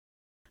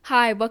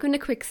Hi, welcome to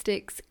Quick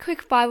Sticks,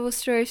 quick Bible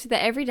stories for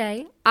the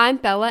everyday. I'm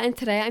Bella and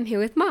today I'm here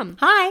with Mum.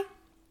 Hi.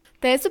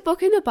 There's a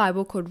book in the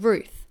Bible called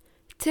Ruth.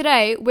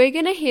 Today we're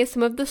going to hear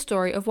some of the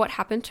story of what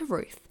happened to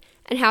Ruth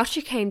and how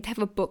she came to have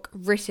a book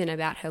written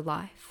about her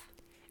life.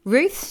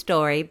 Ruth's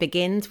story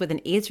begins with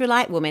an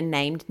Israelite woman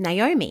named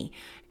Naomi,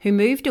 who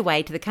moved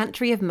away to the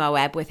country of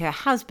Moab with her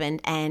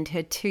husband and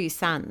her 2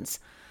 sons.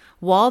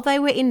 While they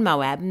were in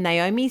Moab,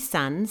 Naomi's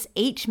sons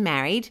each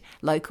married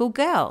local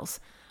girls.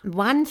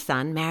 One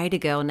son married a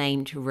girl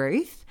named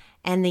Ruth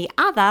and the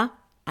other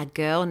a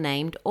girl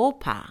named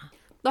Orpah.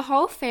 The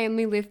whole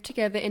family lived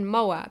together in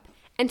Moab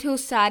until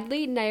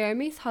sadly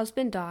Naomi's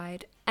husband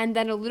died, and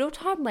then a little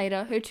time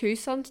later her 2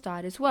 sons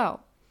died as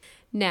well.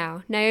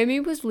 Now, Naomi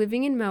was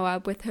living in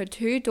Moab with her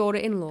 2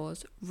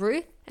 daughter-in-laws,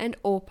 Ruth and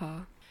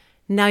Orpah.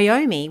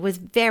 Naomi was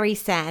very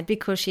sad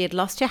because she had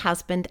lost her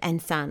husband and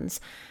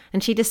sons,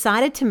 and she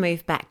decided to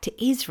move back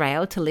to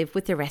Israel to live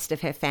with the rest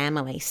of her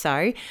family.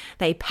 So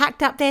they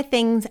packed up their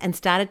things and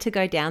started to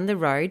go down the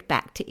road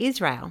back to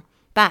Israel.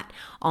 But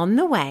on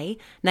the way,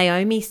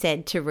 Naomi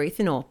said to Ruth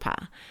and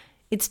Orpah,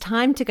 "It's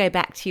time to go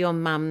back to your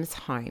mum's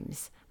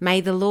homes.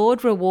 May the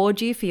Lord reward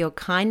you for your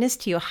kindness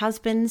to your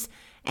husbands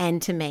and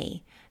to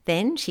me."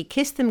 Then she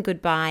kissed them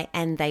goodbye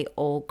and they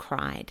all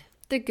cried.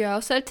 The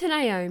girl said to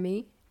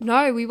Naomi,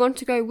 "No, we want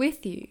to go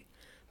with you."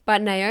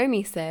 But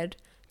Naomi said,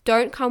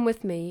 "Don't come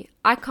with me.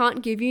 I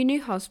can't give you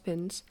new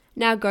husbands.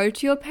 Now go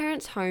to your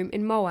parents' home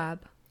in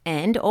Moab."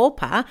 And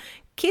Orpah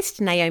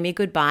kissed Naomi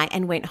goodbye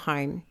and went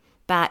home.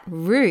 But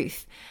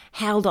Ruth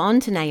held on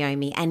to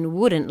Naomi and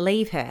wouldn't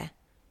leave her.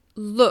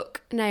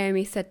 "Look,"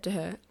 Naomi said to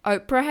her,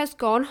 "Oprah has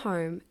gone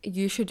home.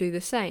 You should do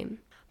the same."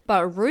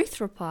 But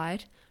Ruth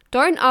replied,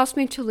 "Don't ask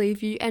me to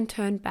leave you and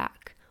turn back.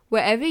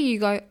 Wherever you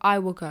go, I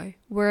will go.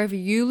 Wherever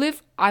you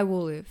live, I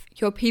will live.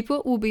 Your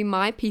people will be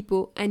my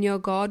people, and your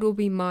God will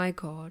be my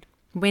God."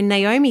 When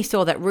Naomi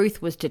saw that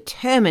Ruth was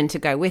determined to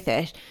go with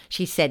her,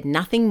 she said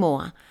nothing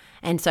more.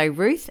 And so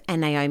Ruth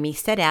and Naomi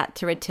set out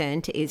to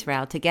return to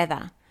Israel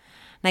together.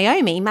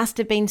 Naomi must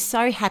have been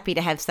so happy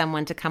to have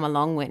someone to come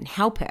along and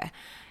help her.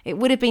 It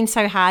would have been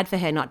so hard for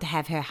her not to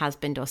have her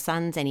husband or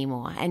sons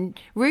anymore. And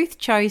Ruth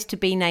chose to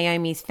be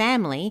Naomi's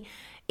family,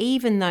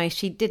 even though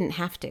she didn't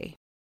have to.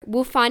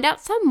 We'll find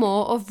out some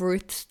more of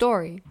Ruth's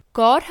story.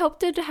 God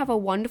helped her to have a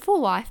wonderful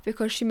life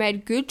because she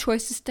made good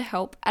choices to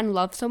help and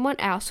love someone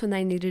else when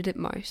they needed it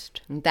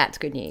most. That's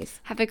good news.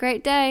 Have a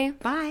great day.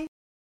 Bye.